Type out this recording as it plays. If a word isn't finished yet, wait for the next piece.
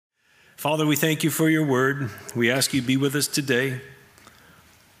Father, we thank you for your word. We ask you to be with us today.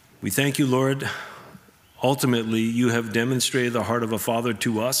 We thank you, Lord. Ultimately, you have demonstrated the heart of a father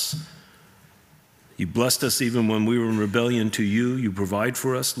to us. You blessed us even when we were in rebellion to you. You provide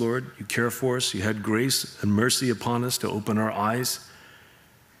for us, Lord. You care for us. You had grace and mercy upon us to open our eyes.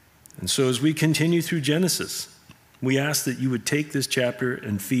 And so as we continue through Genesis, we ask that you would take this chapter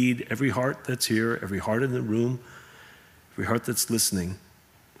and feed every heart that's here, every heart in the room, every heart that's listening.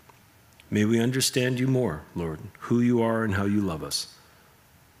 May we understand you more, Lord, who you are and how you love us.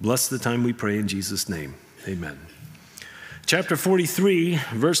 Bless the time we pray in Jesus' name. Amen. Chapter 43,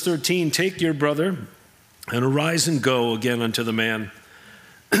 verse 13, take your brother and arise and go again unto the man.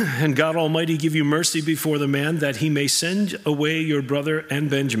 And God Almighty give you mercy before the man, that he may send away your brother and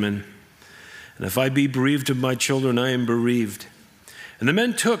Benjamin. And if I be bereaved of my children, I am bereaved. And the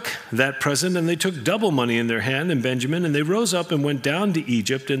men took that present, and they took double money in their hand, and Benjamin, and they rose up and went down to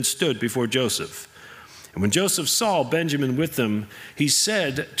Egypt and stood before Joseph. And when Joseph saw Benjamin with them, he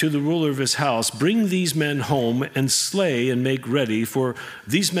said to the ruler of his house, bring these men home and slay and make ready, for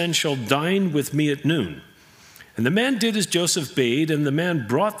these men shall dine with me at noon. And the man did as Joseph bade, and the man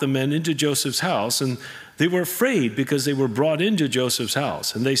brought the men into Joseph's house, and they were afraid because they were brought into Joseph's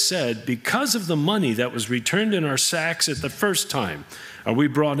house. And they said, because of the money that was returned in our sacks at the first time are we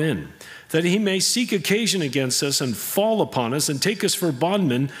brought in, that he may seek occasion against us and fall upon us and take us for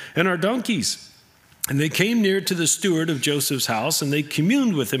bondmen and our donkeys. And they came near to the steward of Joseph's house, and they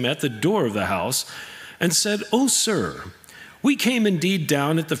communed with him at the door of the house and said, O sir, we came indeed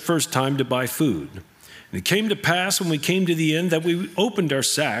down at the first time to buy food. And it came to pass when we came to the end that we opened our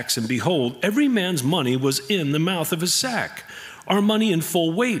sacks, and behold, every man's money was in the mouth of his sack, our money in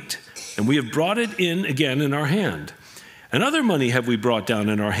full weight, and we have brought it in again in our hand. And other money have we brought down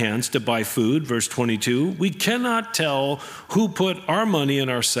in our hands to buy food. Verse 22, we cannot tell who put our money in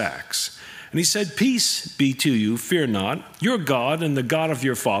our sacks. And he said, peace be to you, fear not. Your God and the God of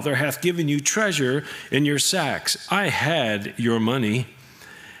your father hath given you treasure in your sacks. I had your money.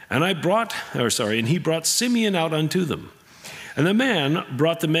 And he brought Simeon out unto them. And the man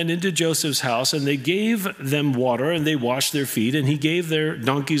brought the men into Joseph's house, and they gave them water, and they washed their feet, and he gave their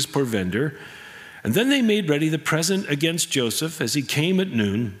donkeys provender. And then they made ready the present against Joseph as he came at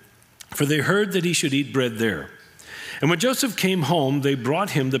noon, for they heard that he should eat bread there. And when Joseph came home, they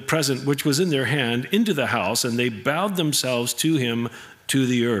brought him the present which was in their hand into the house, and they bowed themselves to him to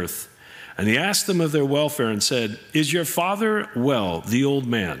the earth. And he asked them of their welfare and said, is your father well, the old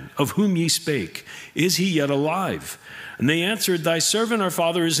man, of whom ye spake? Is he yet alive? And they answered, thy servant our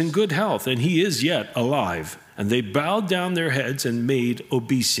father is in good health, and he is yet alive. And they bowed down their heads and made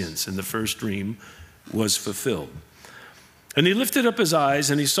obeisance, and the first dream was fulfilled. And he lifted up his eyes,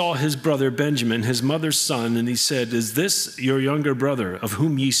 and he saw his brother Benjamin, his mother's son, and he said, is this your younger brother, of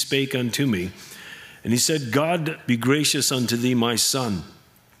whom ye spake unto me? And he said, God be gracious unto thee, my son.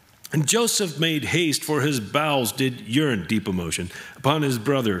 And Joseph made haste, for his bowels did yearn, deep emotion, upon his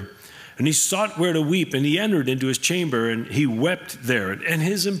brother. And he sought where to weep, and he entered into his chamber, and he wept there. And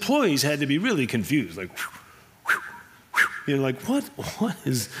his employees had to be really confused, like, what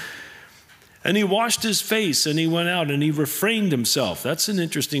is... And he washed his face, and he went out, and he refrained himself. That's an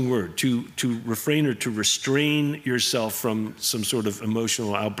interesting word, to refrain or to restrain yourself from some sort of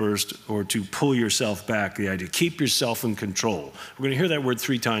emotional outburst, or to pull yourself back, the idea, keep yourself in control. We're going to hear that word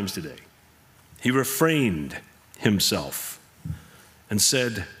 3 times today. He refrained himself and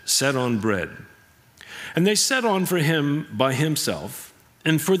said, set on bread. And they set on for him by himself,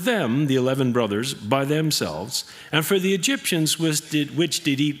 and for them, the 11 brothers, by themselves, and for the Egyptians which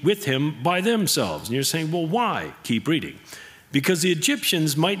did eat with him by themselves. And you're saying, well, why? Keep reading. Because the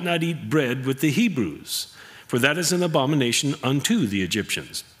Egyptians might not eat bread with the Hebrews, for that is an abomination unto the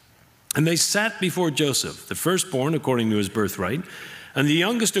Egyptians. And they sat before Joseph, the firstborn according to his birthright, and the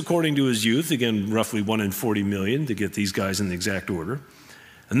youngest according to his youth, again, roughly 1 in 40 million, to get these guys in the exact order.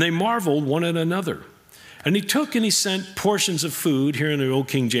 And they marveled one at another. And he took and he sent portions of food, here in the Old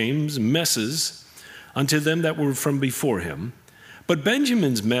King James, messes, unto them that were from before him. But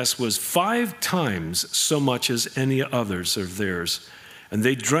Benjamin's mess was 5 times so much as any others of theirs. And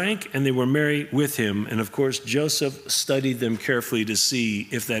they drank and they were merry with him. And of course, Joseph studied them carefully to see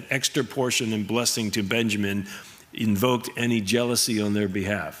if that extra portion and blessing to Benjamin invoked any jealousy on their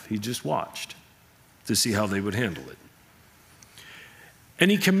behalf. He just watched to see how they would handle it. And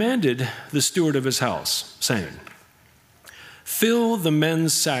he commanded the steward of his house, saying, fill the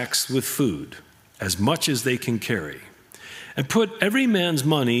men's sacks with food, as much as they can carry, and put every man's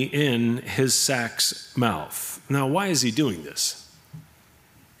money in his sack's mouth. Now, why is he doing this?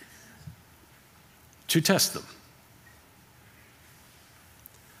 To test them.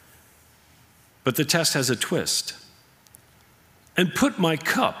 But the test has a twist. And put my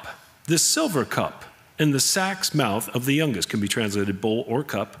cup, this silver cup, in the sack's mouth of the youngest, can be translated bowl or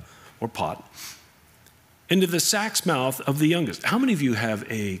cup or pot, into the sack's mouth of the youngest. How many of you have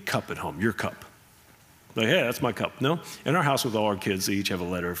a cup at home, your cup? Like, hey, that's my cup. No? In our house with all our kids, they each have a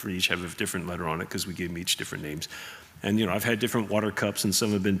letter, for each have a different letter on it because we gave them each different names. And, I've had different water cups, and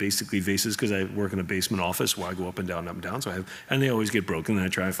some have been basically vases because I work in a basement office where I go up and down. So and they always get broken, and I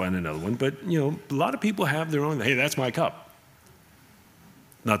try to find another one. But, a lot of people have their own, hey, that's my cup.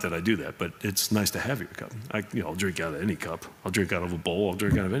 Not that I do that, but it's nice to have your cup. I'll drink out of any cup. I'll drink out of a bowl. I'll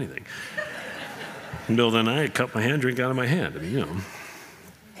drink out of anything. In the middle of the night, cup my hand, drink out of my hand.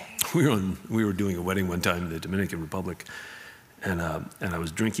 We were doing a wedding one time in the Dominican Republic, and I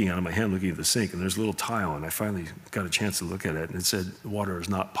was drinking out of my hand looking at the sink, and there's a little tile, and I finally got a chance to look at it, and it said, water is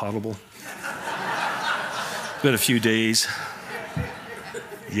not potable. It's been a few days.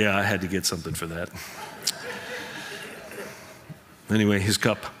 Yeah, I had to get something for that. Anyway, his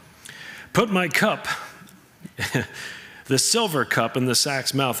cup. Put my cup, the silver cup, in the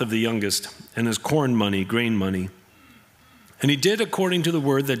sack's mouth of the youngest, and his corn money, grain money. And he did according to the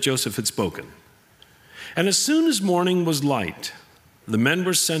word that Joseph had spoken. And as soon as morning was light, the men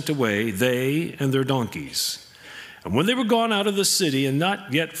were sent away, they and their donkeys. And when they were gone out of the city and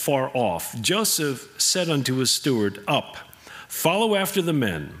not yet far off, Joseph said unto his steward, Up, follow after the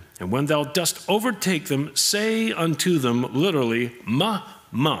men. And when thou dost overtake them, say unto them, literally, ma,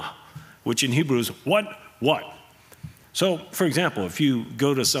 which in Hebrew is what. So, for example, if you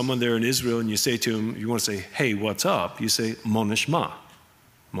go to someone there in Israel and you say to him, you want to say, hey, what's up? You say, monishma.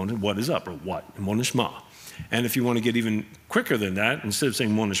 What is up, or what? Monishma. And if you want to get even quicker than that, instead of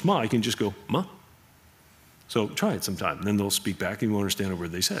saying monishma, you can just go, ma. So try it sometime. And then they'll speak back and you won't understand a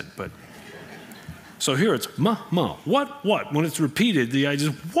word they said. So here it's ma. What? When it's repeated, the idea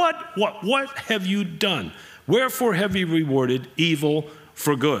is, what have you done? Wherefore have you rewarded evil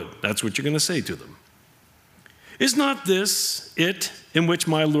for good? That's what you're going to say to them. Is not this it in which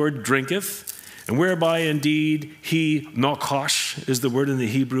my Lord drinketh, and whereby indeed he, nakash is the word in the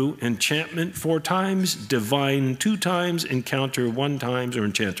Hebrew, enchantment 4 times, divine 2 times, encounter 1 time, or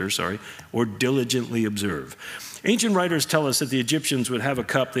enchanter, or diligently observe. Ancient writers tell us that the Egyptians would have a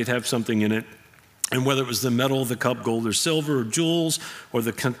cup, they'd have something in it, and whether it was the metal of the cup, gold or silver or jewels, or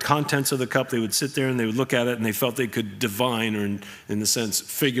the contents of the cup, they would sit there and they would look at it and they felt they could divine, or in a sense,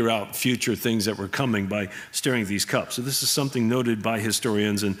 figure out future things that were coming by staring at these cups. So this is something noted by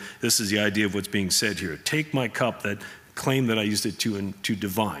historians, and this is the idea of what's being said here. Take my cup, that claim that I used it to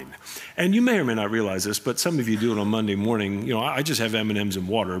divine. And you may or may not realize this, but some of you do it on Monday morning. I just have M&Ms and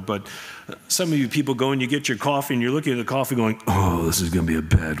water, but some of you people go and you get your coffee and you're looking at the coffee going, oh, this is going to be a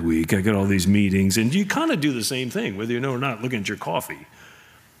bad week. I got all these meetings. And you kind of do the same thing, whether you know or not, looking at your coffee.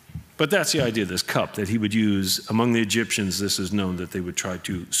 But that's the idea of this cup that he would use. Among the Egyptians, this is known that they would try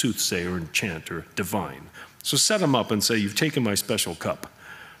to soothsay or enchant or divine. So set them up and say, you've taken my special cup.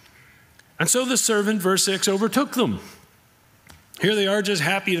 And so the servant, verse 6, overtook them. Here they are, just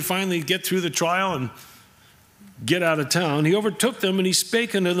happy to finally get through the trial and get out of town. He overtook them and he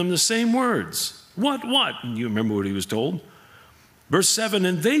spake unto them the same words. What? And you remember what he was told? Verse 7,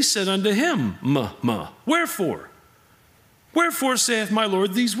 and they said unto him, wherefore? Wherefore saith my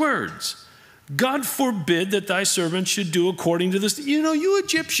Lord these words? God forbid that thy servant should do according to this. You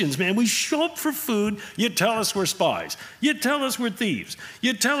Egyptians, man, we show up for food. You tell us we're spies. You tell us we're thieves.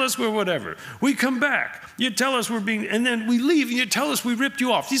 You tell us we're whatever. We come back. You tell us and then we leave and you tell us we ripped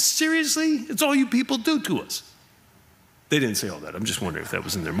you off. Seriously? It's all you people do to us. They didn't say all that. I'm just wondering if that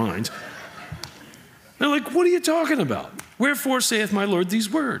was in their minds. They're like, what are you talking about? Wherefore saith my Lord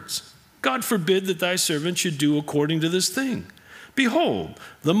these words? God forbid that thy servant should do according to this thing. Behold,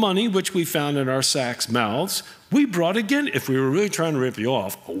 the money which we found in our sacks' mouths, we brought again. If we were really trying to rip you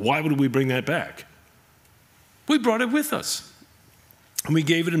off, why would we bring that back? We brought it with us. And we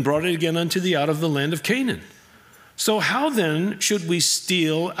gave it and brought it again unto thee out of the land of Canaan. So how then should we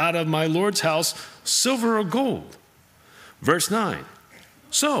steal out of my Lord's house silver or gold? Verse 9.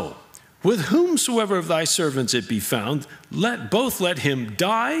 So, with whomsoever of thy servants it be found, let him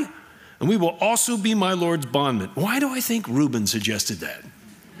die, and we will also be my Lord's bondmen. Why do I think Reuben suggested that?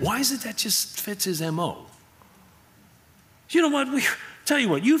 Why is it that just fits his M.O.? You know what? Tell you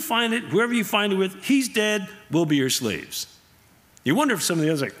what, you find it, whoever you find it with, he's dead, we'll be your slaves. You wonder if some of the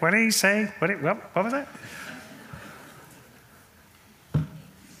others are like, what did he say? What was that?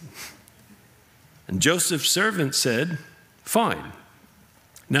 And Joseph's servant said, fine.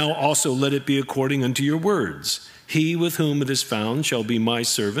 Now also let it be according unto your words. He with whom it is found shall be my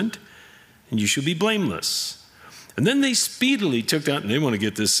servant, and you shall be blameless. And then they speedily took down, and they want to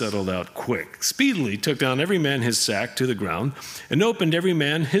get this settled out quick, speedily took down every man his sack to the ground and opened every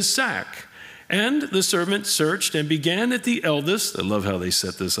man his sack. And the servant searched and began at the eldest, I love how they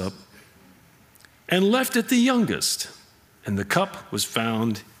set this up, and left at the youngest. And the cup was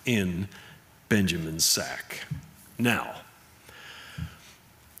found in Benjamin's sack. Now,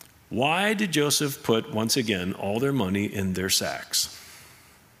 why did Joseph put, once again, all their money in their sacks?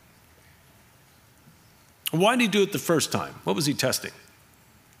 Why did he do it the first time? What was he testing?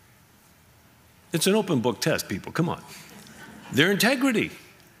 It's an open book test, people. Come on. Their integrity.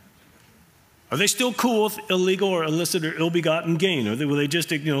 Are they still cool with illegal or illicit or ill-begotten gain? Will they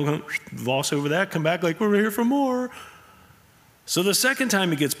just, gloss over that, come back like, we're here for more? So the second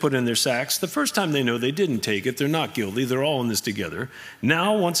time it gets put in their sacks, the first time they know they didn't take it, they're not guilty, they're all in this together.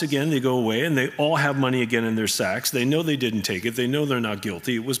 Now, once again, they go away and they all have money again in their sacks. They know they didn't take it. They know they're not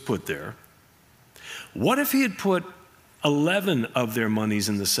guilty. It was put there. What if he had put 11 of their monies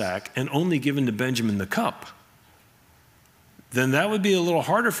in the sack and only given to Benjamin the cup? Then that would be a little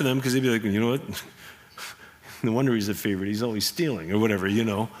harder for them because they'd be like, you know what? No wonder he's a favorite. He's always stealing or whatever,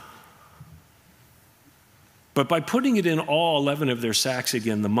 But by putting it in all 11 of their sacks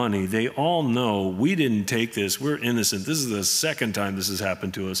again, the money, they all know we didn't take this. We're innocent. This is the second time this has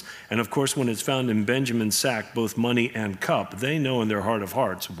happened to us. And of course, when it's found in Benjamin's sack, both money and cup, they know in their heart of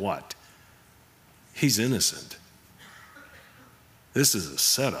hearts what? He's innocent. This is a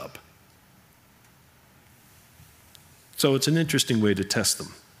setup. So it's an interesting way to test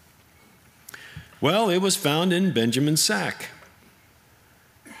them. Well, it was found in Benjamin's sack.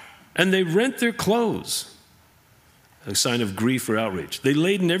 And they rent their clothes, a sign of grief or outrage. They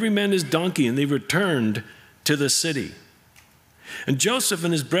laden every man his donkey, and they returned to the city. And Joseph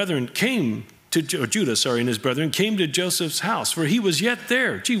and his brethren came to, Judah, and his brethren came to Joseph's house, for he was yet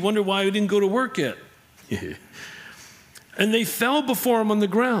there. Gee, wonder why he didn't go to work yet. And they fell before him on the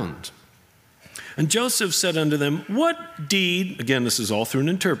ground. And Joseph said unto them, what deed, again, this is all through an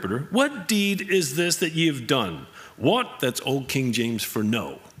interpreter, what deed is this that ye have done? What, that's Old King James for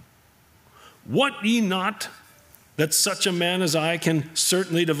no. What ye not that such a man as I can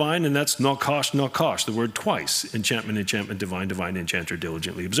certainly divine, and that's nakash, the word twice, enchantment, divine, enchanter,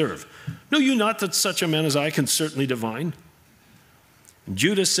 diligently observe. Know you not that such a man as I can certainly divine? And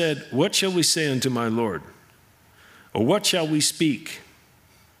Judah said, what shall we say unto my Lord? Or what shall we speak?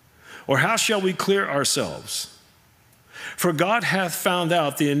 Or how shall we clear ourselves? For God hath found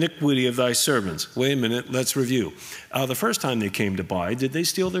out the iniquity of thy servants. Wait a minute, let's review. The first time they came to buy, did they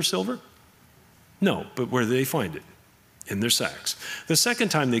steal their silver? No, but where did they find it? In their sacks. The second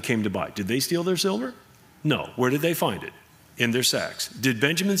time they came to buy, did they steal their silver? No. Where did they find it? In their sacks. Did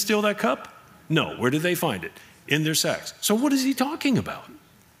Benjamin steal that cup? No. Where did they find it? In their sacks. So what is he talking about?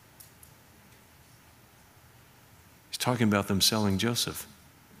 He's talking about them selling Joseph.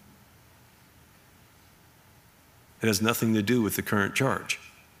 It has nothing to do with the current charge.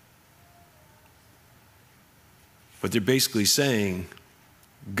 But they're basically saying,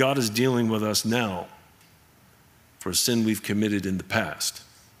 God is dealing with us now for a sin we've committed in the past.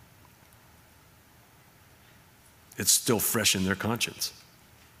 It's still fresh in their conscience.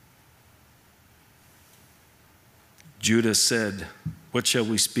 Judah said, what shall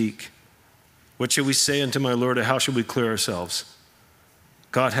we speak? What shall we say unto my Lord, or how shall we clear ourselves?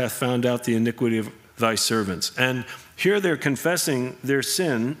 God hath found out the iniquity of thy servants. And here they're confessing their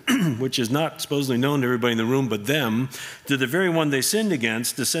sin, which is not supposedly known to everybody in the room but them, to the very one they sinned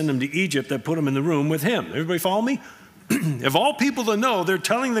against, to send them to Egypt that put them in the room with him. Everybody follow me? Of all people to know, they're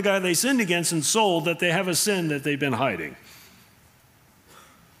telling the guy they sinned against and sold that they have a sin that they've been hiding.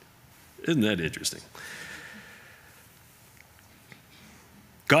 Isn't that interesting?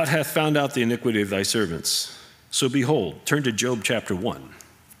 God hath found out the iniquity of thy servants. So behold, turn to Job chapter 1.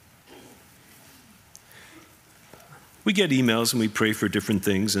 We get emails and we pray for different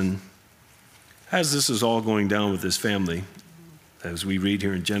things, and as this is all going down with this family, as we read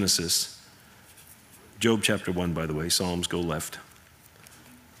here in Genesis, Job chapter 1, by the way, Psalms go left.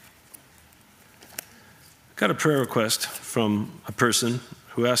 Got a prayer request from a person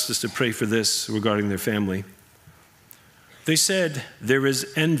who asked us to pray for this regarding their family. They said, there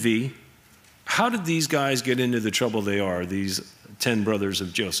is envy. How did these guys get into the trouble they are, these 10 brothers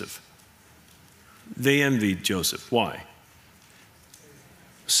of Joseph? They envied Joseph. Why?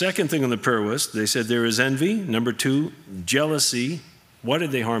 Second thing on the prayer list, they said there is envy. Number 2, jealousy. Why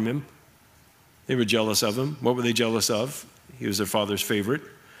did they harm him? They were jealous of him. What were they jealous of? He was their father's favorite.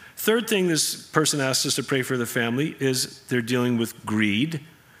 Third thing this person asked us to pray for the family is they're dealing with greed.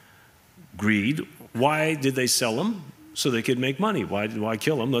 Greed. Why did they sell him? So they could make money. Why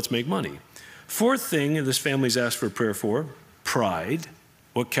kill him? Let's make money. Fourth thing this family's asked for prayer for, pride.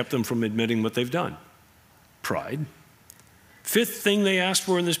 What kept them from admitting what they've done? Pride. Fifth thing they asked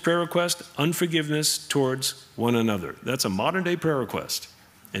for in this prayer request, unforgiveness towards one another. That's a modern day prayer request.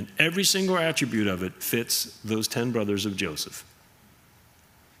 And every single attribute of it fits those 10 brothers of Joseph.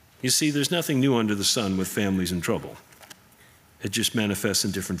 You see, there's nothing new under the sun with families in trouble. It just manifests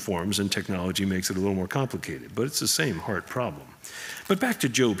in different forms, and technology makes it a little more complicated. But it's the same heart problem. But back to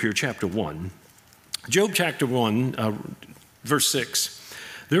Job here, chapter 1. Job chapter 1, verse 6.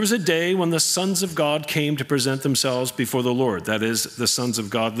 There was a day when the sons of God came to present themselves before the Lord. That is, the sons of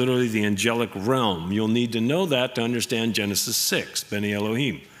God, literally the angelic realm. You'll need to know that to understand Genesis 6, Beni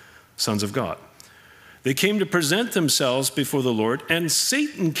Elohim, sons of God. They came to present themselves before the Lord, and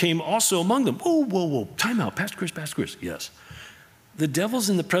Satan came also among them. Oh, whoa, whoa, time out, Pastor Chris. Yes. The devil's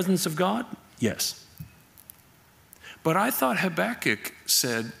in the presence of God? Yes. But I thought Habakkuk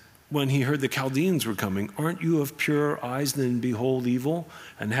said, when he heard the Chaldeans were coming, aren't you of purer eyes than behold evil,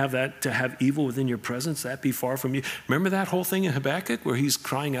 and to have evil within your presence, that be far from you? Remember that whole thing in Habakkuk where he's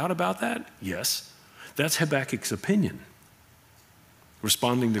crying out about that? Yes. That's Habakkuk's opinion,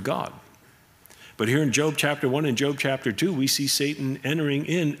 responding to God. But here in Job chapter 1 and Job chapter 2, we see Satan entering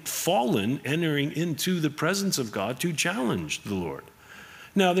into the presence of God to challenge the Lord.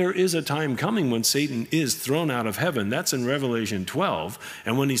 Now, there is a time coming when Satan is thrown out of heaven. That's in Revelation 12.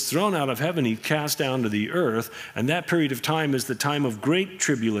 And when he's thrown out of heaven, he's cast down to the earth. And that period of time is the time of great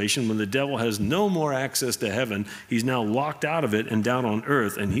tribulation when the devil has no more access to heaven. He's now locked out of it and down on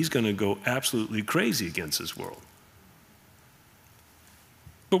earth, and he's going to go absolutely crazy against this world.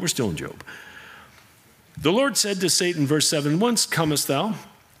 But we're still in Job. The Lord said to Satan, verse 7, whence comest thou?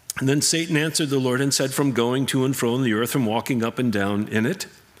 And then Satan answered the Lord and said, from going to and fro in the earth, from walking up and down in it.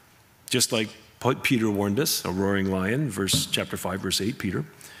 Just like Peter warned us, a roaring lion, chapter 5, verse 8, Peter.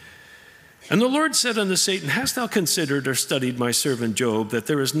 And the Lord said unto Satan, hast thou considered or studied my servant Job, that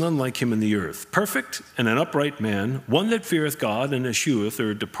there is none like him in the earth, perfect and an upright man, one that feareth God and escheweth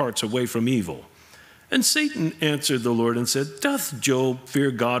or departs away from evil? And Satan answered the Lord and said, doth Job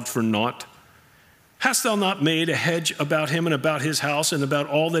fear God for naught? Hast thou not made a hedge about him and about his house and about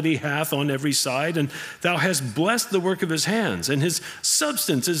all that he hath on every side? And thou hast blessed the work of his hands, and his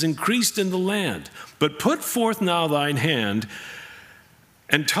substance is increased in the land. But put forth now thine hand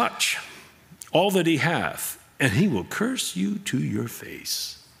and touch all that he hath, and he will curse you to your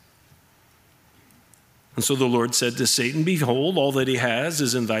face. And so the Lord said to Satan, behold, all that he has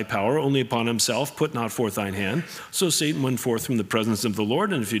is in thy power, only upon himself put not forth thine hand. So Satan went forth from the presence of the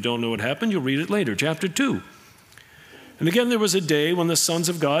Lord, and if you don't know what happened, you'll read it later, chapter 2. And again, there was a day when the sons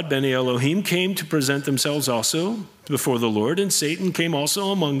of God, Beni Elohim, came to present themselves also before the Lord, and Satan came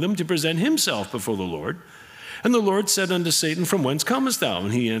also among them to present himself before the Lord. And the Lord said unto Satan, from whence comest thou?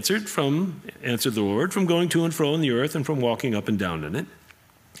 And he answered the Lord, from going to and fro in the earth, and from walking up and down in it.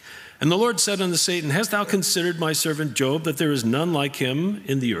 And the Lord said unto Satan, hast thou considered my servant Job, that there is none like him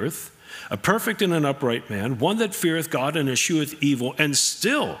in the earth, a perfect and an upright man, one that feareth God and escheweth evil, and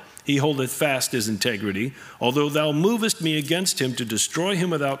still he holdeth fast his integrity, although thou movest me against him to destroy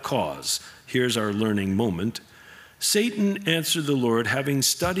him without cause? Here's our learning moment. Satan answered the Lord, having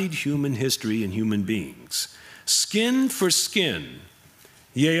studied human history and human beings. Skin for skin,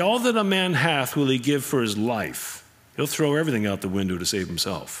 yea, all that a man hath will he give for his life. He'll throw everything out the window to save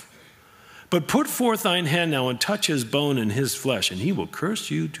himself. But put forth thine hand now and touch his bone and his flesh, and he will curse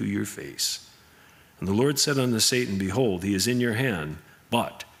you to your face. And the Lord said unto Satan, behold, he is in your hand,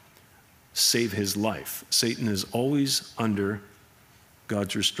 but save his life. Satan is always under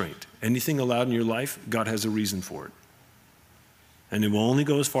God's restraint. Anything allowed in your life, God has a reason for it. And it will only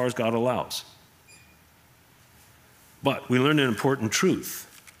go as far as God allows. But we learn an important truth.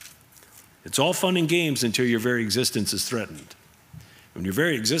 It's all fun and games until your very existence is threatened. When your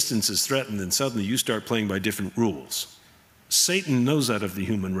very existence is threatened, then suddenly you start playing by different rules. Satan knows that of the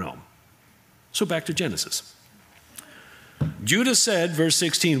human realm. So back to Genesis. Judah said, verse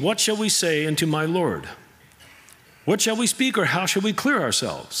 16, what shall we say unto my Lord? What shall we speak, or how shall we clear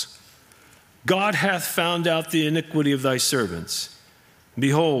ourselves? God hath found out the iniquity of thy servants.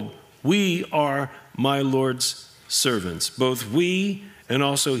 Behold, we are my Lord's servants, both we and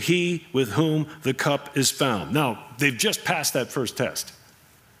also he with whom the cup is found. Now, they've just passed that first test.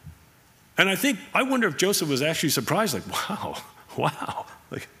 And I wonder if Joseph was actually surprised, like, wow,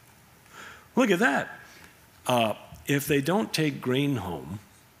 like, look at that. If they don't take grain home,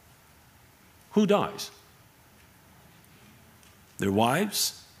 who dies? Their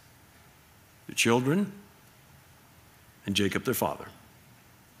wives, their children, and Jacob, their father.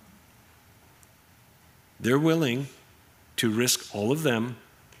 They're willing to risk all of them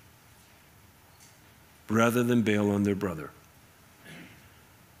rather than bail on their brother.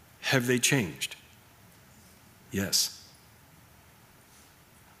 Have they changed? Yes.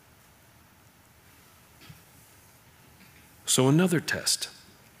 So another test.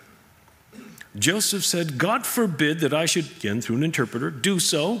 Joseph said, God forbid that I should, again through an interpreter, do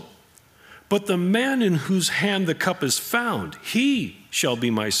so, but the man in whose hand the cup is found, he shall be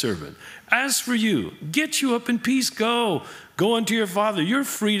my servant. As for you, get you up in peace, go unto your father. You're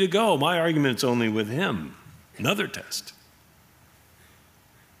free to go. My argument's only with him. Another test.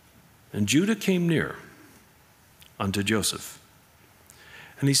 And Judah came near unto Joseph,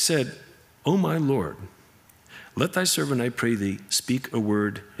 and he said, O my Lord, let thy servant, I pray thee, speak a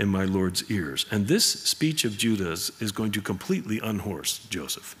word in my Lord's ears. And this speech of Judah's is going to completely unhorse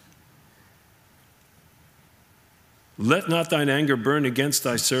Joseph. Let not thine anger burn against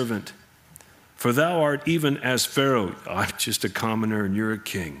thy servant, for thou art even as Pharaoh. I'm just a commoner and you're a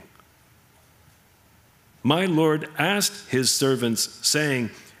king. My Lord asked his servants, saying,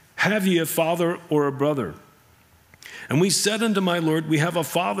 have ye a father or a brother? And we said unto my Lord, we have a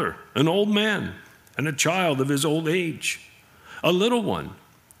father, an old man, and a child of his old age, a little one,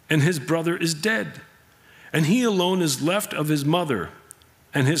 and his brother is dead. And he alone is left of his mother,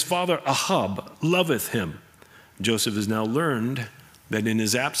 and his father Ahab loveth him. Joseph has now learned that in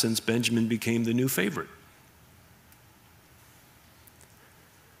his absence, Benjamin became the new favorite.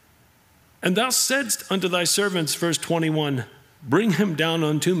 And thou saidst unto thy servants, verse 21, bring him down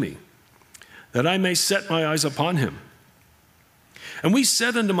unto me, that I may set my eyes upon him. And we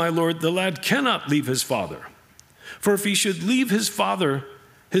said unto my Lord, the lad cannot leave his father, for if he should leave his father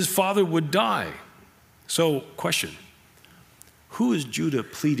would die. So, question, who is Judah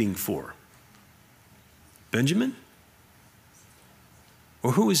pleading for? Benjamin?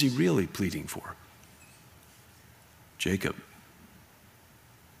 Or who is he really pleading for? Jacob.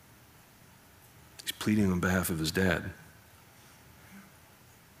 He's pleading on behalf of his dad.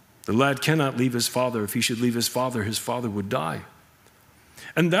 The lad cannot leave his father. If he should leave his father would die.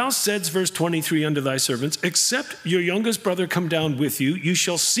 And thou saidst, verse 23, unto thy servants, except your youngest brother come down with you, you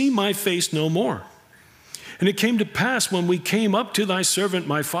shall see my face no more. And it came to pass, when we came up to thy servant,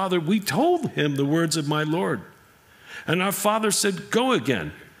 my father, we told him the words of my Lord. And our father said, go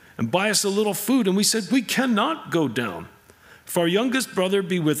again, and buy us a little food. And we said, we cannot go down. If our youngest brother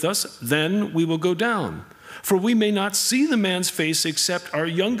be with us, then we will go down. For we may not see the man's face, except our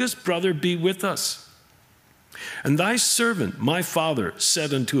youngest brother be with us. And thy servant, my father,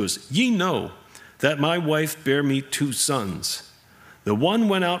 said unto us, ye know that my wife bare me 2 sons. The one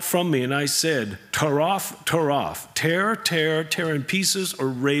went out from me, and I said, Taraf, Taraf, tear, tear, tear in pieces, or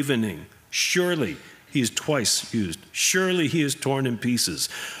ravening. Surely, he is twice used. Surely he is torn in pieces.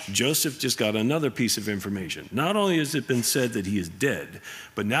 Joseph just got another piece of information. Not only has it been said that he is dead,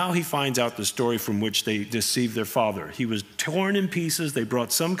 but now he finds out the story from which they deceived their father. He was torn in pieces. They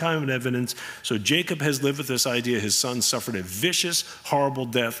brought some kind of evidence. So Jacob has lived with this idea his son suffered a vicious, horrible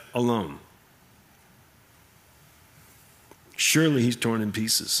death alone. Surely he's torn in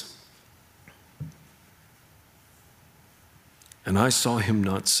pieces. And I saw him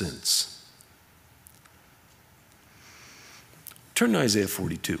not since. Turn to Isaiah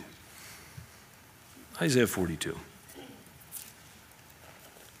 42. Isaiah 42.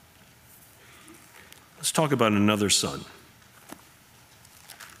 Let's talk about another son,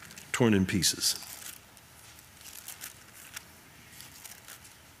 torn in pieces.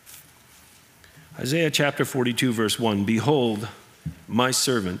 Isaiah chapter 42, verse 1, behold, my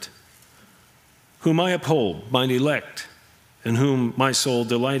servant, whom I uphold, mine elect, in whom my soul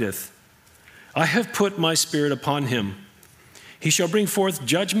delighteth. I have put my spirit upon him. He shall bring forth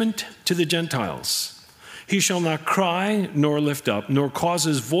judgment to the Gentiles. He shall not cry nor lift up, nor cause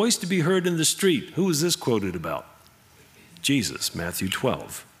his voice to be heard in the street. Who is this quoted about? Jesus, Matthew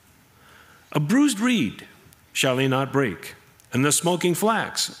 12. A bruised reed shall he not break, and the smoking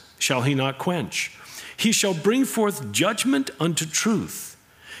flax shall he not quench. He shall bring forth judgment unto truth.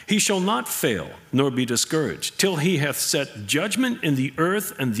 He shall not fail, nor be discouraged, till he hath set judgment in the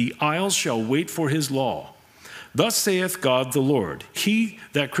earth, and the isles shall wait for his law. Thus saith God the Lord, he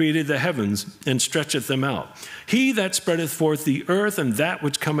that created the heavens and stretcheth them out, he that spreadeth forth the earth and that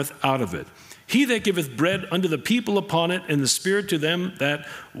which cometh out of it, he that giveth bread unto the people upon it, and the spirit to them that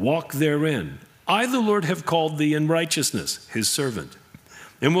walk therein. I, the Lord, have called thee in righteousness, his servant,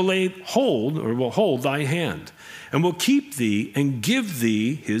 and will hold thy hand, and will keep thee and give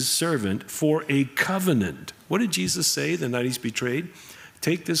thee his servant for a covenant. What did Jesus say the night he's betrayed?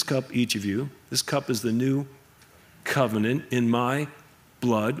 Take this cup, each of you. This cup is the new covenant in my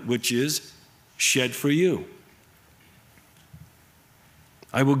blood, which is shed for you.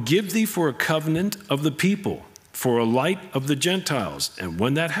 I will give thee for a covenant of the people, for a light of the Gentiles. And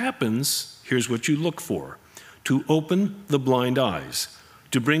when that happens, here's what you look for: to open the blind eyes,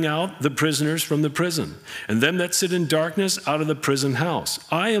 to bring out the prisoners from the prison, and them that sit in darkness out of the prison house.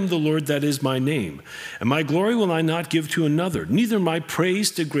 I am the Lord, that is my name. And my glory will I not give to another, neither my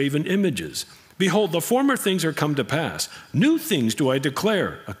praise to graven images. Behold, the former things are come to pass. New things do I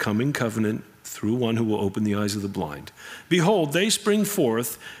declare, a coming covenant through one who will open the eyes of the blind. Behold, they spring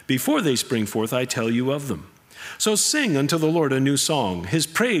forth. Before they spring forth, I tell you of them. So sing unto the Lord a new song, his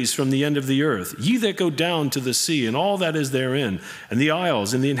praise from the end of the earth. Ye that go down to the sea, and all that is therein, and the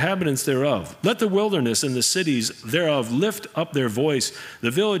isles, and the inhabitants thereof. Let the wilderness and the cities thereof lift up their voice,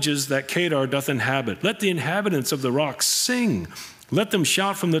 the villages that Kedar doth inhabit. Let the inhabitants of the rocks sing. Let them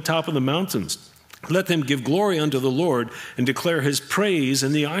shout from the top of the mountains. Let them give glory unto the Lord, and declare his praise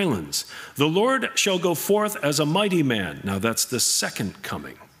in the islands. The Lord shall go forth as a mighty man. Now that's the second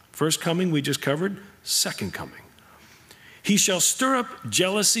coming. First coming we just covered, second coming. He shall stir up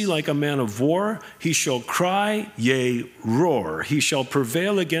jealousy like a man of war. He shall cry, yea, roar. He shall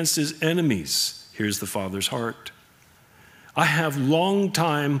prevail against his enemies. Here's the Father's heart. I have long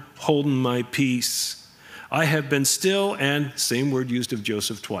time holden my peace. I have been still, and same word used of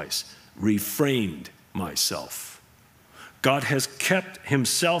Joseph twice, refrained myself. God has kept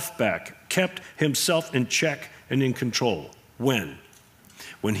himself back, kept himself in check and in control. When?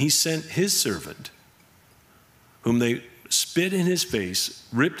 When he sent his servant, whom they spit in his face,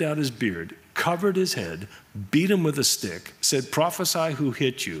 ripped out his beard, covered his head, beat him with a stick, said, prophesy who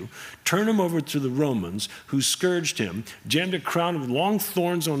hit you, turned him over to the Romans, who scourged him, jammed a crown of long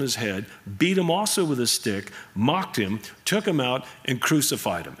thorns on his head, beat him also with a stick, mocked him, took him out, and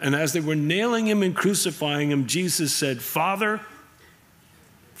crucified him. And as they were nailing him and crucifying him, Jesus said, Father,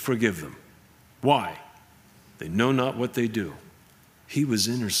 forgive them. Why? They know not what they do. He was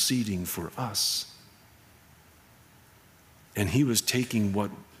interceding for us. And he was taking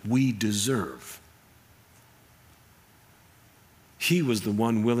what we deserve. He was the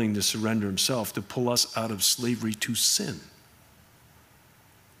one willing to surrender himself to pull us out of slavery to sin.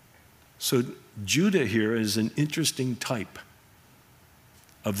 So Judah here is an interesting type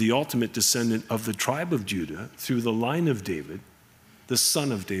of the ultimate descendant of the tribe of Judah through the line of David, the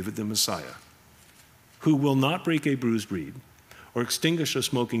son of David, the Messiah, who will not break a bruised reed or extinguish a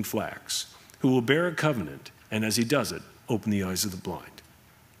smoking flax, who will bear a covenant, and as he does it, open the eyes of the blind,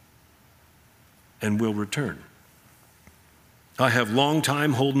 and will return. I have long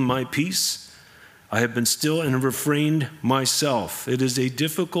time holden my peace. I have been still and refrained myself. It is a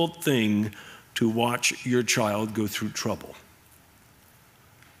difficult thing to watch your child go through trouble.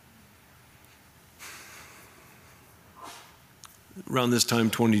 Around this time,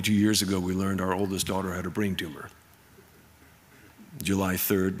 22 years ago, we learned our oldest daughter had a brain tumor. July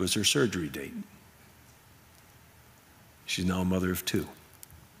 3rd was her surgery date. She's now a mother of two,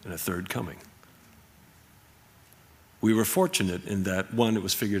 and a third coming. We were fortunate in that, one, it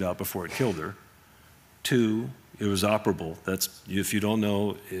was figured out before it killed her. Two, it was operable. That's, if you don't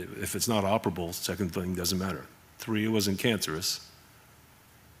know, if it's not operable, second thing doesn't matter. Three, it wasn't cancerous.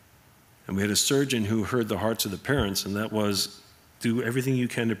 And we had a surgeon who heard the hearts of the parents, and that was, do everything you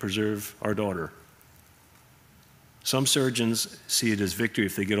can to preserve our daughter. Some surgeons see it as victory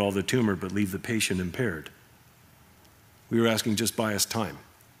if they get all the tumor, but leave the patient impaired. We were asking, just buy us time.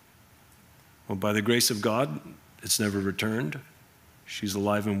 Well, by the grace of God, it's never returned. She's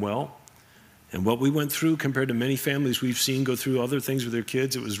alive and well. And what we went through compared to many families we've seen go through other things with their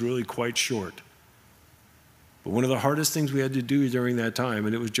kids, it was really quite short. But one of the hardest things we had to do during that time,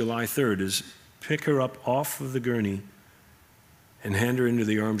 and it was July 3rd, is pick her up off of the gurney and hand her into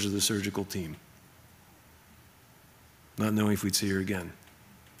the arms of the surgical team, not knowing if we'd see her again.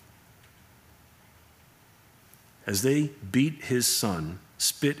 As they beat his son,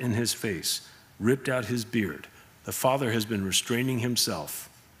 spit in his face, ripped out his beard, the Father has been restraining himself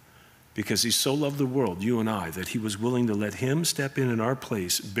because he so loved the world, you and I, that he was willing to let him step in our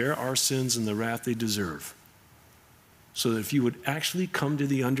place, bear our sins and the wrath they deserve, so that if you would actually come to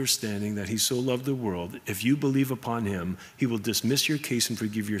the understanding that he so loved the world, if you believe upon him, he will dismiss your case and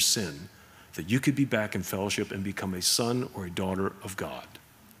forgive your sin, that you could be back in fellowship and become a son or a daughter of God.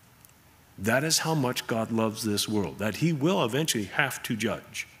 That is how much God loves this world, that he will eventually have to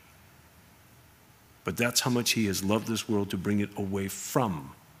judge. But that's how much he has loved this world to bring it away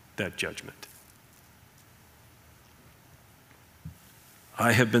from that judgment.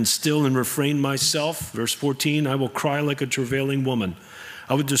 I have been still and refrained myself. Verse 14, I will cry like a travailing woman.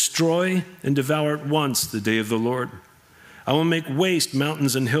 I will destroy and devour at once the day of the Lord. I will make waste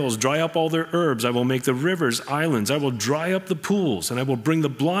mountains and hills, dry up all their herbs. I will make the rivers islands. I will dry up the pools, and I will bring the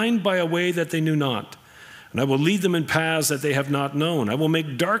blind by a way that they knew not. And I will lead them in paths that they have not known. I will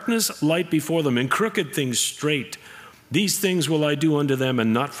make darkness light before them, and crooked things straight. These things will I do unto them,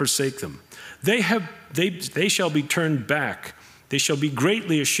 and not forsake them. They shall be turned back. They shall be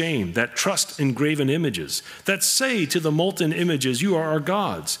greatly ashamed that trust in graven images, that say to the molten images, you are our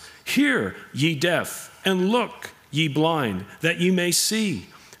gods. Hear, ye deaf, and look, ye blind, that ye may see.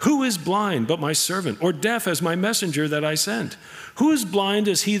 Who is blind but my servant, or deaf as my messenger that I sent? Who is blind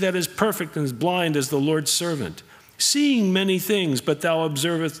as he that is perfect, and is blind as the Lord's servant? Seeing many things, but thou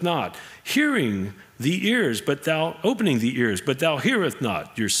observest not. Hearing the ears, but thou opening the ears, but thou heareth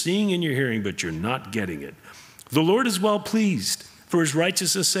not. You're seeing and you're hearing, but you're not getting it. The Lord is well pleased for his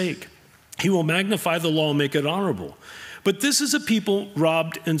righteousness' sake. He will magnify the law and make it honorable. But this is a people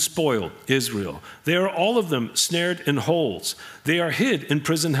robbed and spoiled, Israel. They are all of them snared in holes. They are hid in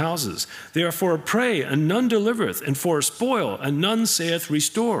prison houses. They are for a prey, and none delivereth, and for a spoil, and none saith,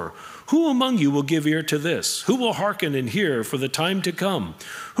 restore. Who among you will give ear to this? Who will hearken and hear for the time to come?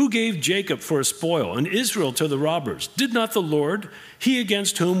 Who gave Jacob for a spoil, and Israel to the robbers? Did not the Lord, he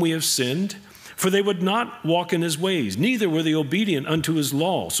against whom we have sinned? For they would not walk in his ways, neither were they obedient unto his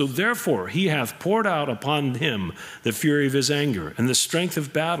law. So therefore he hath poured out upon him the fury of his anger, and the strength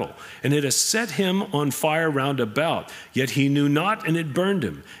of battle, and it has set him on fire round about. Yet he knew not, and it burned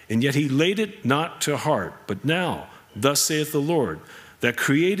him, and yet he laid it not to heart. But now, thus saith the Lord, that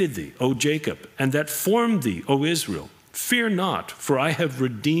created thee, O Jacob, and that formed thee, O Israel, fear not, for I have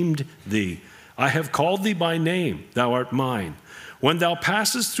redeemed thee. I have called thee by name, thou art mine. When thou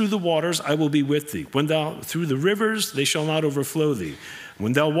passest through the waters, I will be with thee. When thou through the rivers, they shall not overflow thee.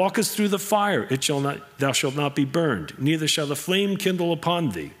 When thou walkest through the fire, thou shalt not be burned, neither shall the flame kindle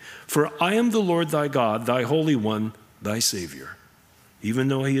upon thee. For I am the Lord thy God, thy Holy One, thy Savior. Even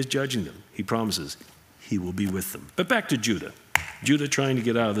though he is judging them, he promises he will be with them. But back to Judah. Judah trying to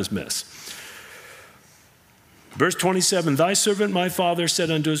get out of this mess. Verse 27, thy servant my father said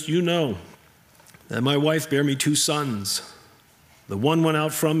unto us, you know that my wife bare me 2 sons. The one went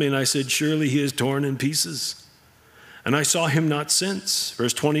out from me, and I said, surely he is torn in pieces. And I saw him not since.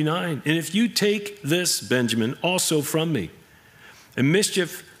 Verse 29, and if you take this Benjamin also from me, and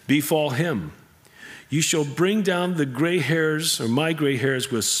mischief befall him, you shall bring down the gray hairs, or my gray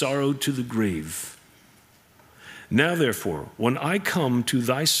hairs, with sorrow to the grave. Now therefore, when I come to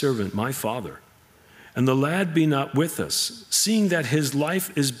thy servant my father, and the lad be not with us, seeing that his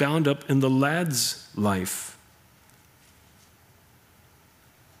life is bound up in the lad's life,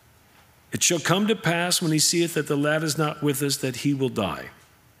 it shall come to pass when he seeth that the lad is not with us, that he will die.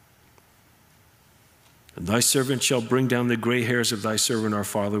 And thy servant shall bring down the gray hairs of thy servant our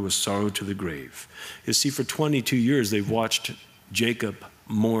father with sorrow to the grave. You see, for 22 years they've watched Jacob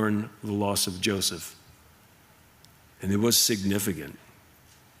mourn the loss of Joseph. And it was significant.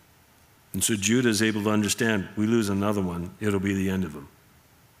 And so Judah is able to understand, we lose another one, it'll be the end of him.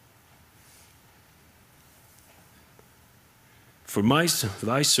 For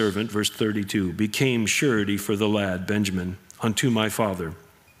thy servant, verse 32, became surety for the lad, Benjamin, unto my father,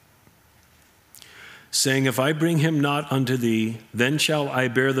 saying, if I bring him not unto thee, then shall I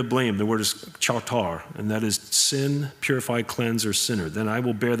bear the blame. The word is chatar, and that is sin, purify, cleanse, or sinner. Then I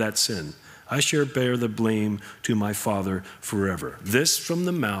will bear that sin. I shall bear the blame to my father forever. This from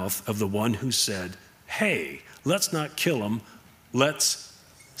the mouth of the one who said, hey, let's not kill him, let's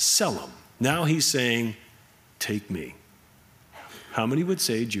sell him. Now he's saying, take me. How many would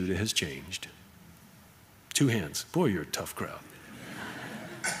say Judah has changed? 2 hands. Boy, you're a tough crowd.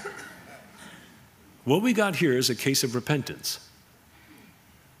 What we got here is a case of repentance.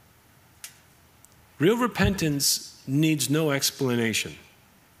 Real repentance needs no explanation.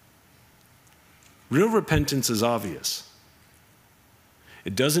 Real repentance is obvious.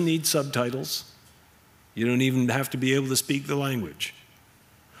 It doesn't need subtitles. You don't even have to be able to speak the language.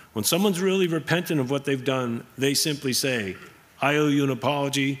 When someone's really repentant of what they've done, they simply say, I owe you an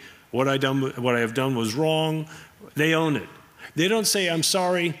apology. What I have done was wrong. They own it. They don't say, I'm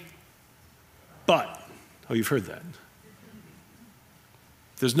sorry, but. Oh, you've heard that.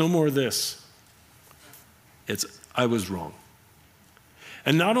 There's no more of this. It's, I was wrong.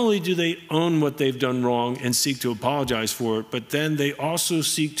 And not only do they own what they've done wrong and seek to apologize for it, but then they also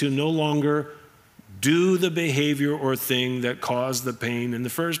seek to no longer do the behavior or thing that caused the pain in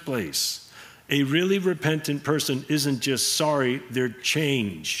the first place. A really repentant person isn't just sorry, they're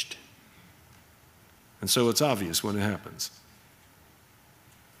changed. And so it's obvious when it happens.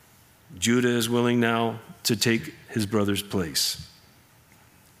 Judah is willing now to take his brother's place.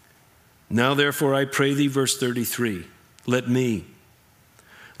 Now therefore I pray thee, verse 33, Let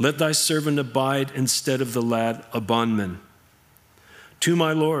thy servant abide instead of the lad, a bondman, to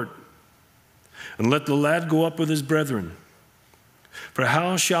my Lord. And let the lad go up with his brethren. For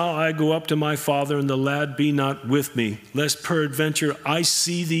how shall I go up to my father, and the lad be not with me, lest peradventure I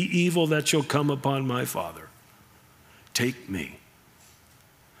see the evil that shall come upon my father? Take me.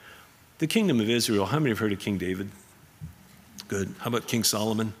 The kingdom of Israel, how many have heard of King David? Good. How about King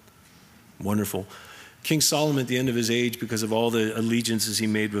Solomon? Wonderful. King Solomon, at the end of his age, because of all the allegiances he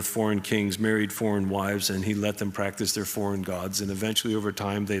made with foreign kings, married foreign wives, and he let them practice their foreign gods. And eventually, over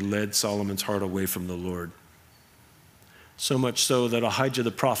time, they led Solomon's heart away from the Lord. So much so that Ahijah the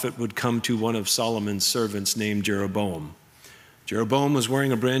prophet would come to one of Solomon's servants named Jeroboam. Jeroboam was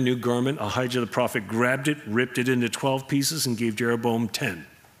wearing a brand new garment. Ahijah the prophet grabbed it, ripped it into 12 pieces, and gave Jeroboam 10.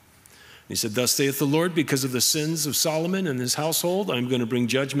 He said, thus saith the Lord, because of the sins of Solomon and his household, I'm going to bring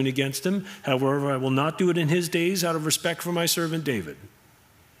judgment against him. However, I will not do it in his days out of respect for my servant David.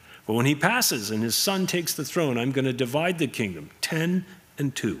 But when he passes and his son takes the throne, I'm going to divide the kingdom, 10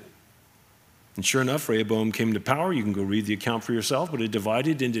 and 2. And sure enough, Rehoboam came to power. You can go read the account for yourself, but it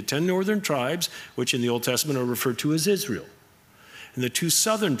divided into 10 northern tribes, which in the Old Testament are referred to as Israel, and the 2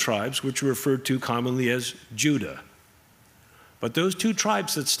 southern tribes, which are referred to commonly as Judah. But those 2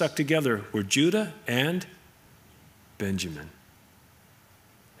 tribes that stuck together were Judah and Benjamin.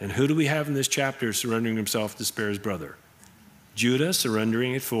 And who do we have in this chapter surrendering himself to spare his brother? Judah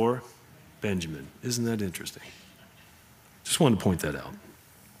surrendering it for Benjamin. Isn't that interesting? Just wanted to point that out.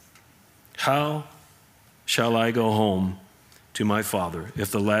 How shall I go home to my father if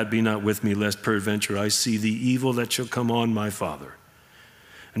the lad be not with me, lest peradventure I see the evil that shall come on my father?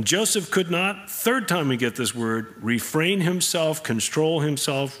 And Joseph could not, third time we get this word, refrain himself, control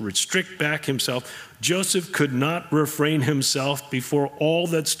himself, restrict back himself. Joseph could not refrain himself before all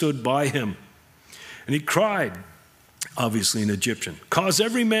that stood by him. And he cried, obviously in Egyptian, cause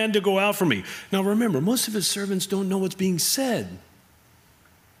every man to go out from me. Now remember, most of his servants don't know what's being said.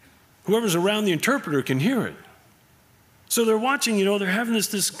 Whoever's around the interpreter can hear it. So they're watching, they're having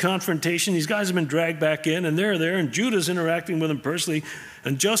this confrontation. These guys have been dragged back in, and they're there, and Judah's interacting with them personally.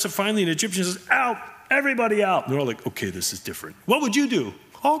 And Joseph finally, an Egyptian, says, out, everybody out. And they're all like, okay, this is different. What would you do?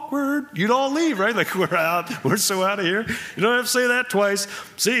 Awkward. You'd all leave, right? Like, we're out. We're so out of here. You don't have to say that twice.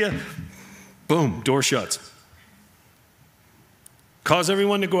 See ya. Boom, door shuts. Cause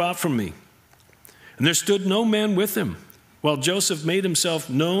everyone to go out from me. And there stood no man with him, while Joseph made himself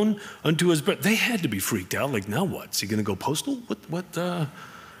known unto his brethren. They had to be freaked out. Like, now what? Is he going to go postal?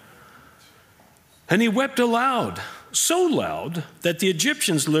 And he wept aloud, so loud that the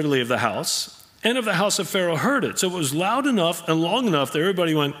Egyptians literally of the house and of the house of Pharaoh heard it. So it was loud enough and long enough that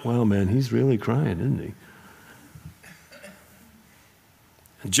everybody went, wow, man, he's really crying, isn't he?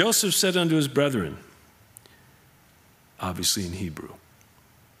 And Joseph said unto his brethren, obviously in Hebrew,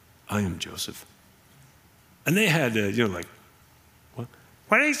 I am Joseph. And they had, like,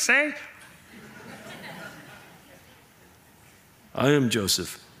 what did he say? I am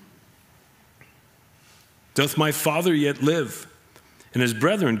Joseph. Doth my father yet live? And his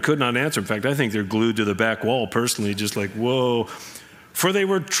brethren could not answer. In fact, I think they're glued to the back wall personally, just like, whoa. For they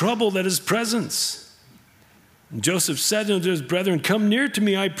were troubled at his presence. And Joseph said unto his brethren, come near to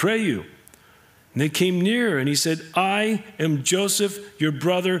me, I pray you. And they came near, and he said, I am Joseph, your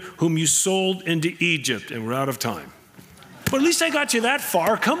brother, whom you sold into Egypt. And we're out of time. But at least I got you that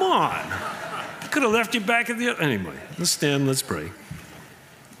far. Come on. I could have left you back at the... Anyway, let's stand, let's pray.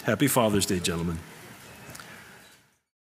 Happy Father's Day, gentlemen.